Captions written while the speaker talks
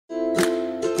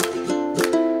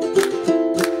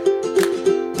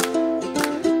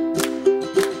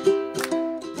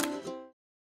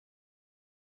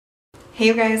Hey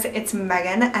you guys, it's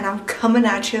Megan and I'm coming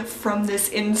at you from this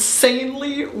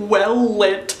insanely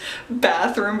well-lit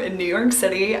bathroom in New York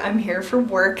City. I'm here for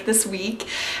work this week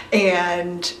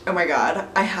and oh my god,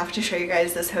 I have to show you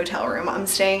guys this hotel room. I'm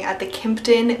staying at the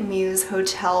Kimpton Muse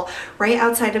Hotel right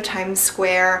outside of Times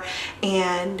Square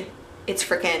and it's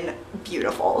freaking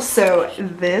beautiful. So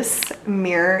this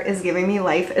mirror is giving me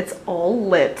life. It's all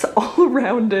lit all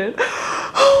around it.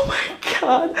 Oh my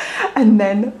god. And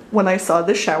then when I saw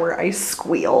the shower, I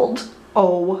squealed.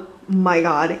 Oh my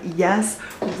god. Yes.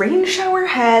 Rain shower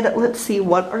head. Let's see.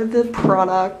 What are the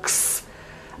products?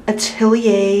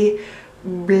 Atelier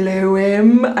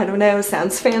Bloem. I don't know.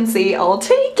 Sounds fancy. I'll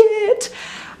take it.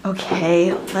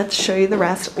 Okay. Let's show you the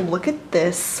rest. Look at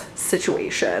this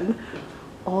situation.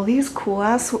 All these cool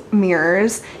ass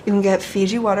mirrors. You can get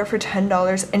Fiji water for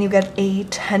 $10 and you get a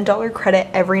 $10 credit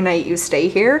every night you stay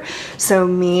here. So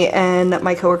me and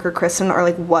my coworker Kristen are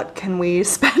like, what can we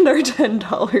spend our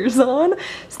 $10 on?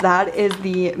 So that is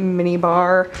the mini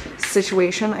bar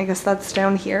situation. I guess that's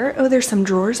down here. Oh, there's some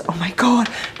drawers. Oh my god,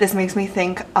 this makes me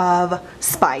think of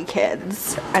Spy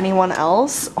Kids. Anyone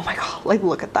else? Oh my god, like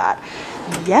look at that.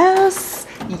 Yes,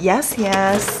 yes,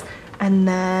 yes. And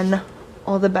then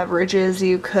all the beverages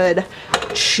you could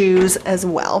choose as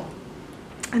well.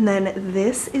 And then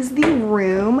this is the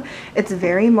room. It's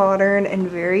very modern and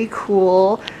very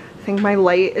cool. I think my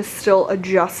light is still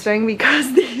adjusting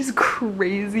because these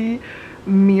crazy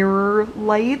mirror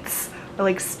lights are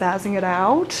like spazzing it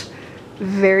out.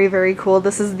 Very, very cool.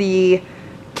 This is the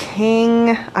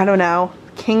King, I don't know,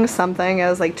 King something. It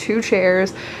has like 2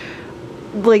 chairs.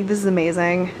 Like this is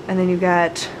amazing. And then you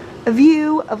get a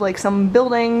view of like some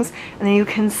buildings and then you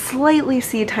can slightly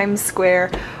see Times Square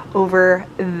over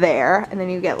there and then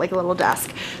you get like a little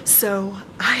desk. So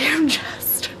I am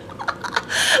just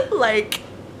like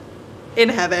in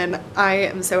heaven. I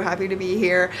am so happy to be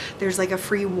here. There's like a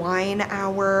free wine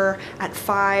hour at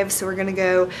 5, so we're gonna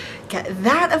go get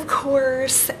that of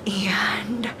course.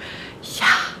 And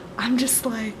yeah, I'm just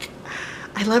like,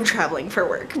 I love traveling for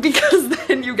work because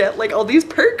then you get like all these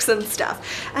perks and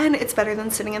stuff and it's better than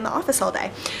sitting in the office all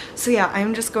day. So yeah,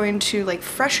 I'm just going to like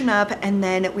freshen up and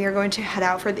then we are going to head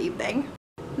out for the evening.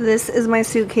 This is my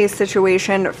suitcase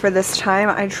situation for this time.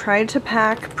 I tried to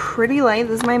pack pretty light.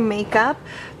 This is my makeup.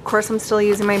 Of course, I'm still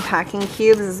using my packing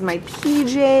cube. This is my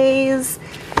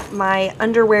PJs, my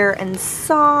underwear and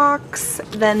socks.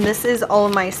 Then this is all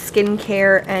of my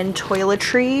skincare and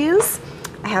toiletries.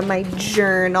 I have my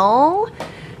journal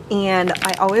and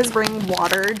I always bring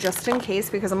water just in case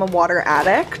because I'm a water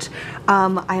addict.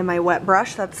 I have my wet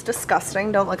brush. That's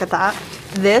disgusting. Don't look at that.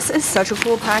 This is such a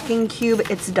cool packing cube.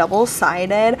 It's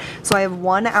double-sided. So I have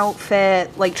one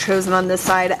outfit like chosen on this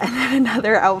side and then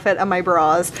another outfit of my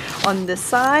bras on this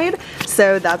side.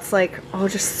 So that's like, oh,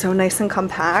 just so nice and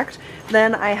compact.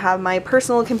 Then I have my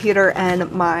personal computer and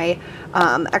my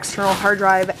external hard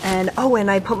drive and oh,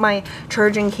 and I put my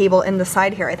charging cable in the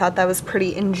side here. I thought that was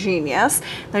pretty ingenious.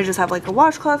 And I just have like a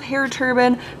washcloth, hair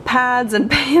turban, pads and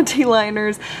panty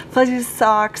liners, fuzzy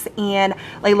socks, and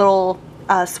like little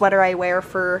sweater I wear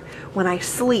for when I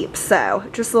sleep. So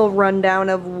just a little rundown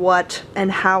of what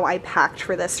and how I packed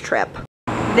for this trip.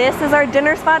 This is our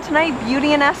dinner spot tonight,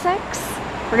 Beauty in Essex.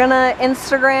 We're gonna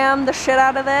Instagram the shit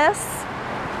out of this.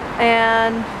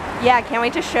 And yeah, can't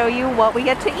wait to show you what we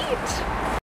get to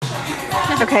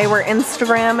eat. Okay, we're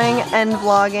Instagramming and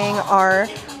vlogging our,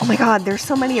 oh my god, there's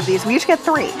so many of these. We each get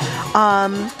 3.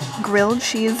 Grilled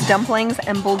cheese dumplings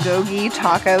and bulgogi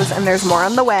tacos, and there's more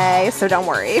on the way, so don't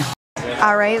worry.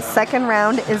 Alright, second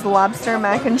round is lobster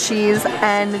mac and cheese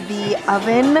and the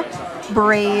oven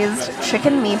braised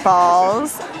chicken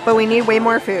meatballs, but we need way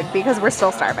more food because we're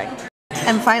still starving.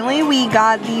 And finally, we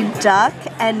got the duck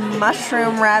and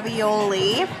mushroom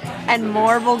ravioli and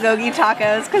more bulgogi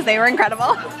tacos because they were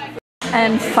incredible.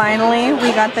 And finally,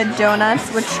 we got the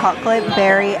donuts with chocolate,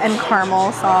 berry, and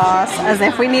caramel sauce, as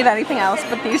if we need anything else,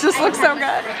 but these just look so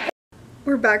good.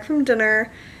 We're back from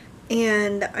dinner,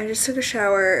 and I just took a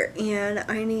shower, and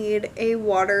I need a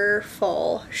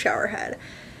waterfall shower head.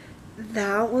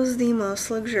 That was the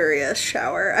most luxurious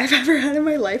shower I've ever had in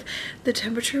my life. The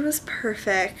temperature was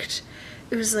perfect.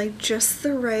 It was like just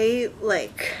the right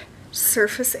like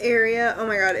surface area. Oh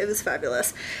my god, it was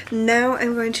fabulous. Now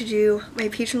I'm going to do my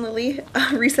Peach and Lily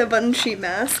reset button sheet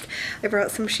mask. I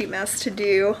brought some sheet masks to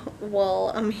do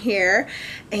while I'm here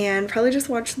and probably just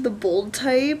watch the bold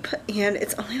type, and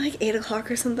it's only like 8 o'clock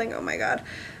or something. Oh my god,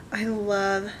 I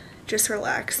love just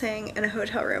relaxing in a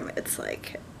hotel room. It's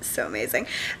like so amazing.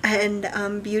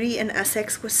 And Beauty in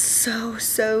Essex was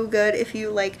so good. If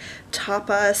you like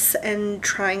tapas and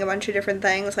trying a bunch of different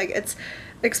things, like it's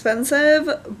expensive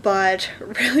but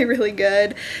really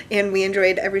good, and we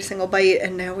enjoyed every single bite,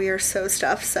 and now we are so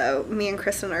stuffed, so me and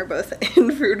Kristen are both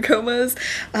in food comas.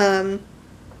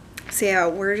 So yeah,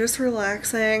 we're just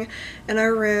relaxing in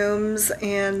our rooms,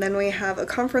 and then we have a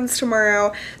conference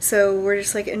tomorrow, so we're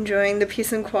just like enjoying the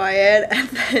peace and quiet, and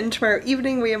then tomorrow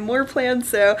evening we have more plans,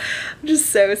 so I'm just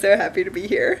so happy to be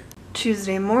here.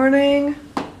 Tuesday morning,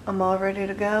 I'm all ready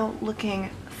to go, looking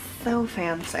so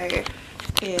fancy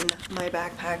in my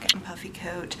backpack and puffy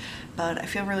coat, but I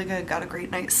feel really good, got a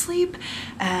great night's sleep,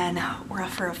 and we're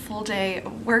off for a full day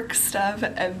of work stuff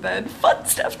and then fun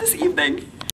stuff this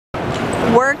evening.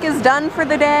 Work is done for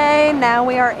the day. Now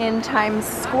we are in Times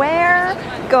Square,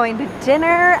 going to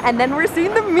dinner, and then we're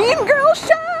seeing the Mean Girls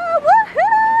show!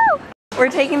 Woohoo! We're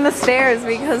taking the stairs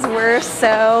because we're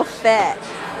so fit.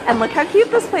 And look how cute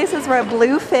this place is. We're at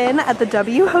Bluefin at the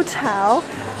W Hotel.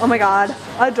 Oh my god,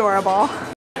 adorable.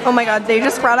 Oh my god, they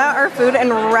just brought out our food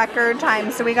in record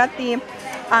time. So we got the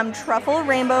truffle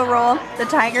rainbow roll, the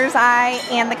tiger's eye,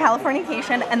 and the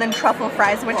Californication, and then truffle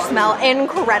fries, which smell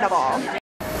incredible.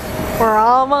 We're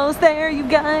almost there, you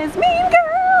guys. Mean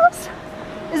Girls!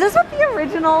 Is this what the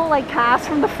original like cast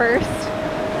from the first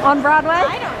on Broadway?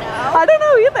 I don't know. I don't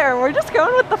know either. We're just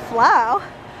going with the flow.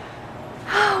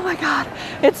 Oh my god,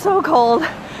 it's so cold.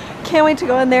 Can't wait to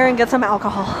go in there and get some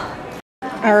alcohol.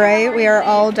 Alright, we are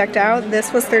all decked out.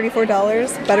 This was $34.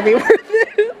 Better be worth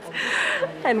it.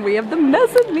 And we have the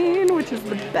mezzanine, which is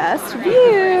the best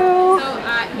view.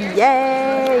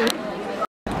 Yay!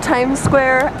 Times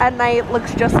Square at night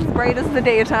looks just as bright as the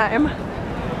daytime.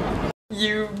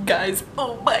 You guys,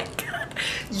 oh my god,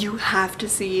 you have to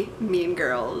see Mean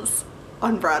Girls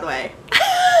on Broadway.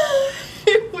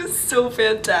 It was so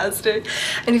fantastic.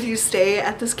 And if you stay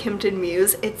at this Kimpton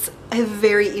Mews, it's a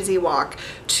very easy walk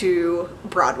to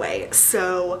Broadway.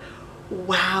 So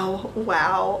wow,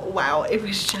 it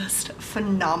was just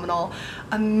phenomenal.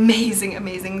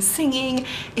 Amazing singing.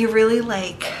 It really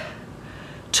like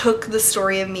took the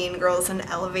story of Mean Girls and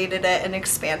elevated it and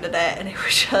expanded it, and it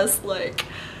was just like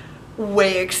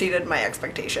way exceeded my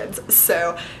expectations.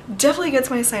 So definitely gets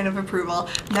my sign of approval.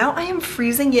 Now I am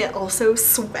freezing yet also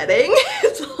sweating.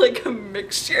 It's like a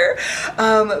mixture.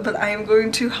 But I am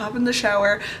going to hop in the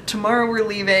shower. Tomorrow we're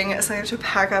leaving, so I have to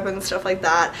pack up and stuff like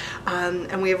that.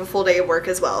 And we have a full day of work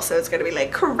as well, so it's gonna be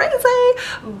like crazy.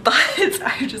 But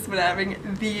I've just been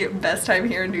having the best time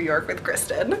here in New York with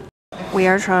Kristen. We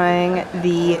are trying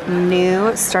the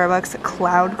new Starbucks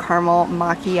Cloud Caramel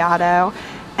Macchiato,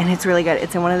 and it's really good.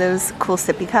 It's in one of those cool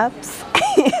sippy cups,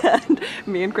 and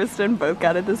me and Kristen both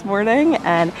got it this morning,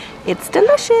 and it's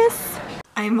delicious.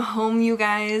 I'm home, you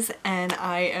guys, and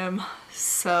I am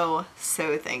so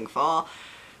thankful.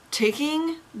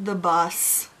 Taking the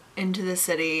bus into the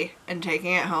city and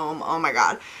taking it home, oh my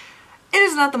god. It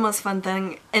is not the most fun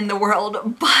thing in the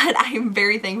world, but I am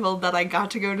very thankful that I got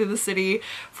to go to the city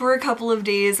for a couple of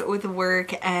days with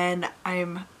work, and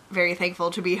I'm very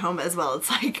thankful to be home as well. It's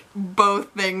like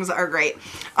both things are great.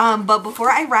 But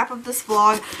before I wrap up this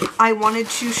vlog, I wanted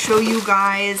to show you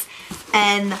guys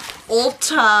an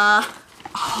Ulta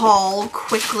haul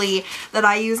quickly that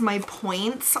I use my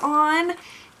points on,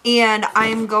 and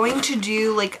I'm going to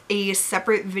do like a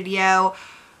separate video,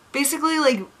 basically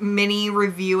like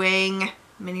reviewing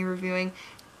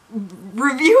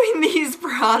these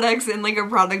products in like a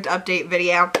product update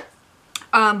video.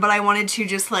 But I wanted to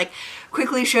just like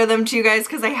quickly show them to you guys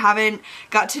because I haven't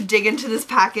got to dig into this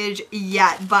package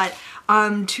yet. But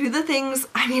two of the things,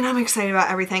 I mean, I'm excited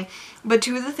about everything, but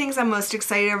two of the things I'm most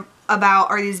excited about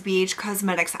are these BH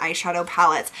Cosmetics eyeshadow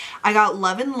palettes. I got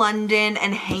Love in London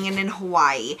and Hangin' in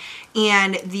Hawaii,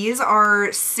 and these are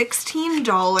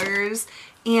 $16,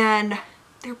 and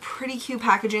they're pretty cute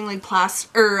packaging, like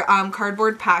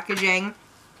cardboard packaging.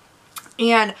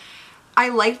 And I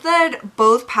liked that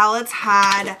both palettes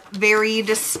had very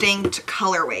distinct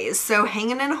colorways. So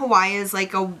Hangin' in Hawaii is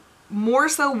like a more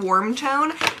so warm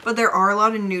tone, but there are a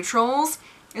lot of neutrals.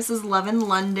 This is Love in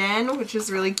London, which is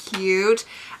really cute.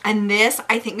 And this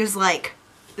I think is like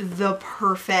the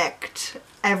perfect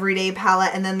everyday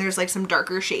palette. And then there's like some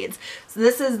darker shades. So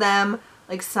this is them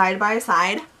like side by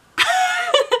side.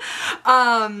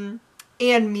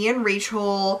 And me and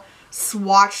Rachel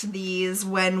swatched these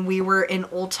when we were in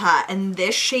Ulta, and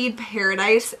this shade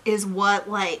Paradise is what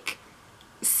like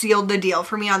sealed the deal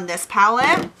for me on this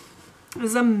palette. It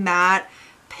was a matte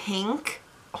pink.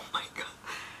 Oh my god.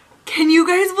 Can you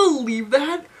guys believe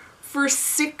that? For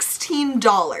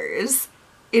 $16.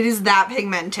 It is that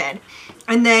pigmented.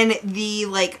 And then the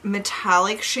like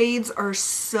metallic shades are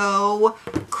so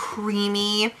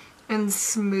creamy and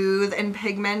smooth and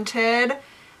pigmented.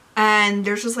 And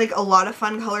there's just like a lot of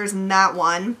fun colors in that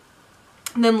one.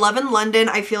 And then Love in London,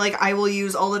 I feel like I will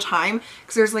use all the time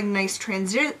because there's like nice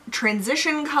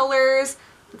transition colors.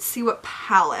 Let's see what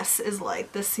Palace is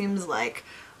like. This seems like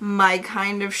my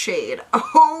kind of shade.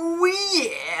 Oh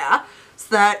yeah! So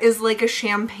that is like a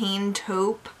champagne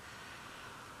taupe.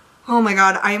 Oh my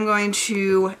god, I am going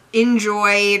to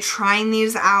enjoy trying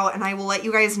these out, and I will let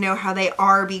you guys know how they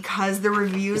are because the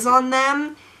reviews on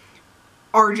them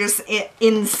are just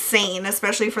insane,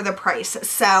 especially for the price.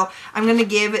 So I'm gonna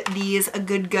give these a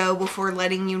good go before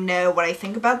letting you know what I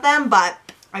think about them, but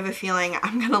I have a feeling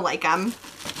I'm gonna like them.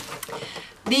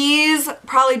 These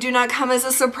probably do not come as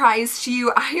a surprise to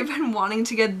you. I have been wanting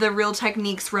to get the Real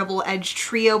Techniques Rebel Edge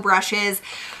Trio brushes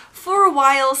for a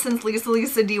while, since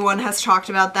Lisa D1 has talked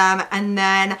about them, and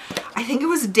then I think it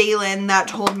was Dalen that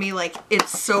told me like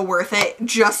it's so worth it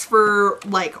just for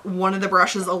like one of the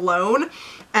brushes alone.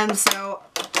 And so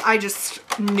I just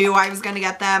knew I was going to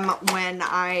get them when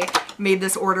I made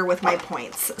this order with my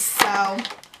points. So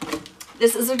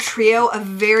this is a trio of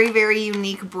very, very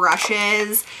unique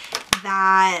brushes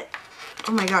that,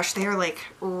 oh my gosh, they are like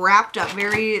wrapped up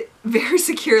very, very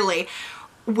securely,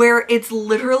 where it's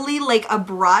literally like a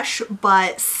brush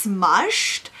but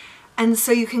smushed. And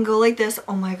so you can go like this.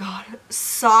 Oh my god,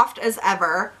 soft as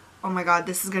ever. Oh my god,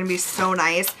 this is going to be so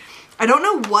nice. I don't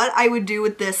know what I would do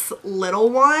with this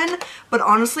little one, but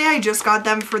honestly I just got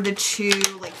them for the two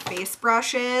like face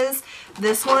brushes.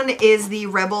 This one is the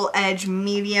Rebel Edge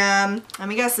Medium. Let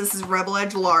me guess, this is Rebel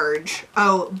Edge Large.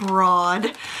 Oh,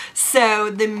 broad.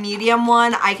 So the medium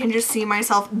one, I can just see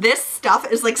myself, this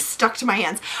stuff is like stuck to my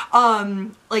hands.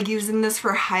 Like using this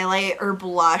for highlight or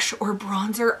blush or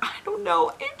bronzer. I don't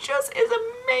know. It just is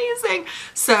amazing.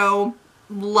 So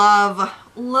love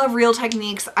Real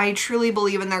Techniques. I truly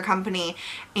believe in their company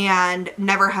and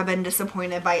never have been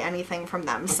disappointed by anything from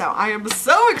them. So I am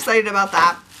so excited about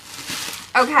that.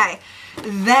 Okay,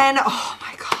 then, oh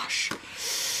my gosh.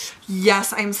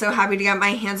 Yes, I'm so happy to get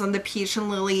my hands on the Peach and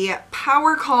Lily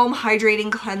Power Calm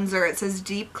Hydrating Cleanser. It says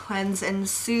deep cleanse and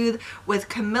soothe with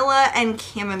Camilla and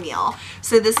Chamomile.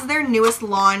 So this is their newest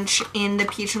launch in the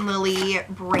Peach and Lily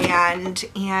brand,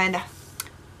 and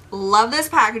love this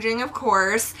packaging, of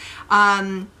course.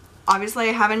 Obviously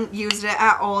I haven't used it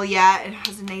at all yet. It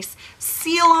has a nice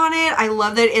seal on it. I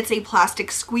love that it's a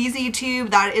plastic squeezy tube.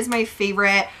 That is my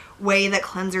favorite way that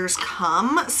cleansers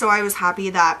come. So I was happy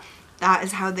that that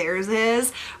is how theirs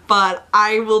is. But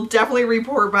I will definitely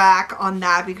report back on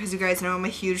that because you guys know I'm a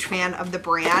huge fan of the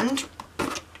brand.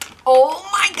 Oh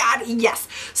my god, yes.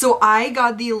 So I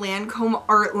got the Lancome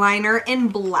Art Liner in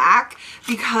black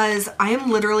because I am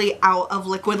literally out of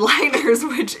liquid liners,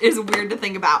 which is weird to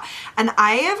think about. And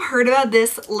I have heard about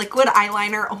this liquid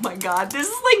eyeliner. Oh my god, this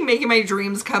is like making my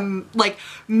dreams come, like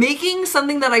making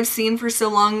something that I've seen for so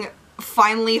long,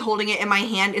 finally holding it in my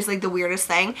hand is like the weirdest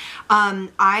thing.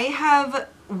 I have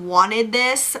wanted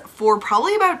this for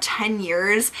probably about 10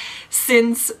 years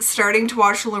since starting to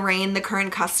watch Lorraine the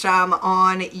Current Custom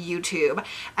on YouTube,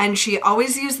 and she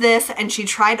always used this and she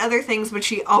tried other things but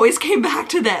she always came back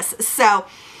to this. So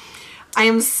I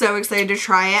am so excited to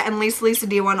try it, and Lisa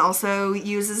D1 also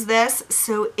uses this.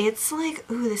 So it's like,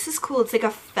 ooh, this is cool. It's like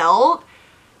a felt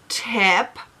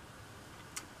tip,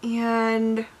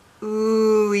 and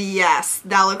ooh, yes,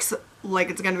 that looks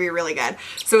like it's gonna be really good.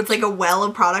 So it's like a well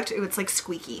of product. It's like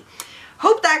squeaky.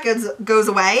 Hope that goes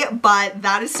away, but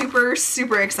that is super,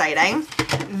 super exciting.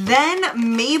 Then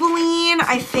Maybelline,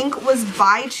 I think, was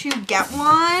buy two, get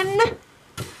one.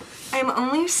 I'm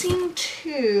only seeing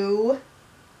two.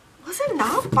 Was it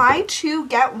not buy two,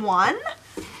 get one?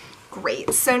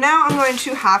 Great. So now I'm going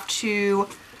to have to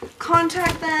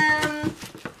contact them.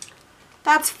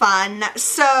 That's fun.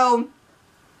 So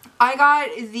I got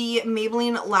the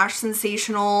Maybelline Lash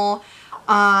Sensational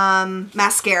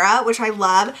mascara, which I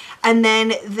love, and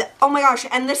then oh my gosh,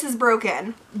 and this is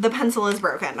broken. The pencil is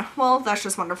broken. Well, that's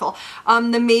just wonderful.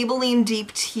 The Maybelline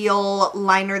Deep Teal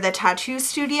Liner, the Tattoo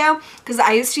Studio, because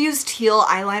I used to use teal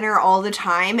eyeliner all the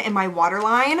time in my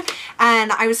waterline,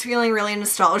 and I was feeling really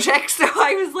nostalgic, so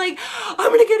I was like,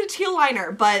 I'm gonna get a teal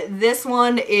liner, but this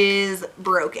one is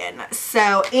broken.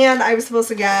 So, and I was supposed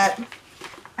to get,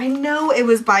 I know it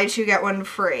was buy two, get one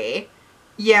free.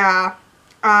 Yeah.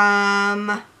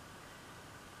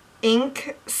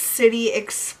 Ink City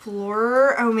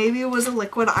Explorer. Oh, maybe it was a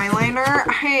liquid eyeliner.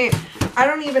 I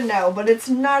don't even know, but it's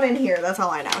not in here. That's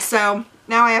all I know. So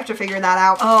now I have to figure that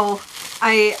out. Oh,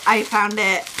 I found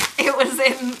it. It was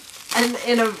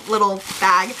in a little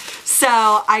bag.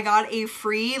 So I got a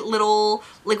free little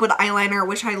liquid eyeliner,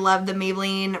 which I love, the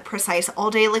Maybelline Precise All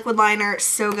Day Liquid Liner,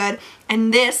 so good.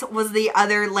 And this was the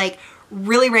other like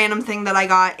really random thing that I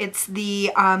got. It's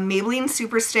the Maybelline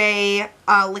Superstay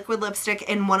liquid lipstick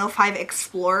in 105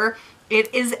 Explorer.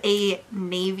 It is a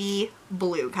navy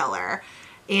blue color.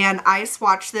 And I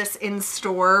swatched this in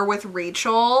store with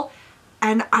Rachel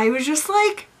and I was just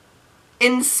like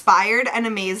inspired and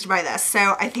amazed by this.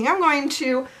 So I think I'm going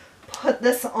to put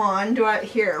this on.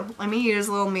 Here, let me use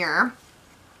a little mirror.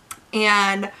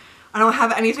 And I don't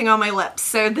have anything on my lips,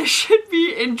 so this should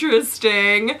be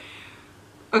interesting.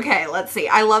 Okay, let's see.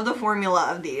 I love the formula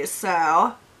of these,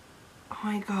 so. Oh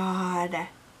my god.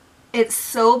 It's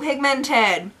so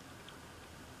pigmented.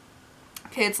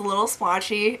 Okay, it's a little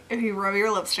splotchy if you rub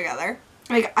your lips together.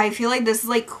 Like, I feel like this is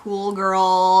like cool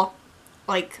girl,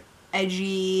 like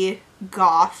edgy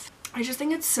goth. I just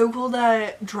think it's so cool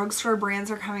that drugstore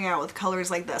brands are coming out with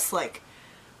colors like this. Like,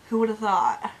 who would have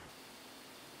thought?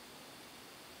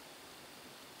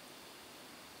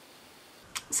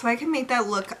 So I can make that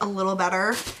look a little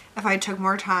better if I took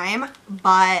more time,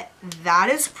 but that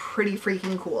is pretty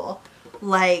freaking cool.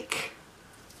 Like,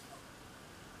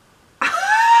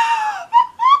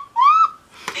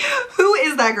 who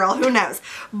is that girl? Who knows?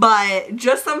 But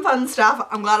just some fun stuff.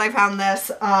 I'm glad I found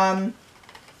this. And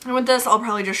with this, I'll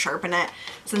probably just sharpen it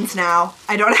since now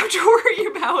I don't have to worry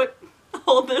about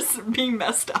all this being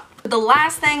messed up. The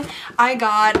last thing I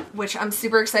got, which I'm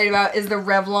super excited about, is the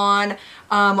Revlon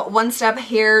One Step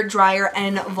Hair Dryer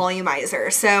and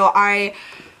Volumizer. So I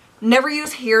never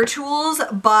use hair tools,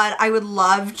 but I would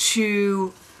love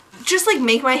to just like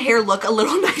make my hair look a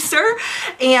little nicer.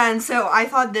 And so I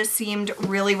thought this seemed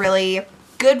really, really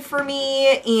good for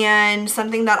me and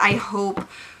something that I hope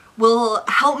will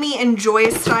help me enjoy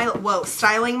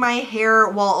styling my hair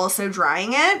while also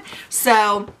drying it.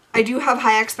 So I do have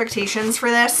high expectations for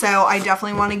this, so I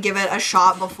definitely want to give it a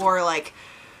shot before like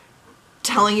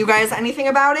telling you guys anything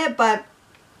about it. But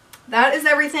that is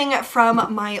everything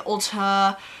from my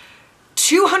Ulta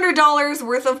 $200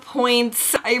 worth of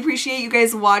points. I appreciate you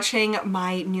guys watching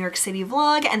my New York City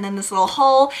vlog and then this little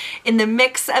haul in the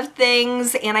mix of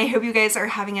things, and I hope you guys are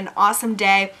having an awesome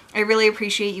day. I really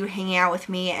appreciate you hanging out with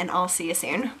me, and I'll see you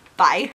soon. Bye.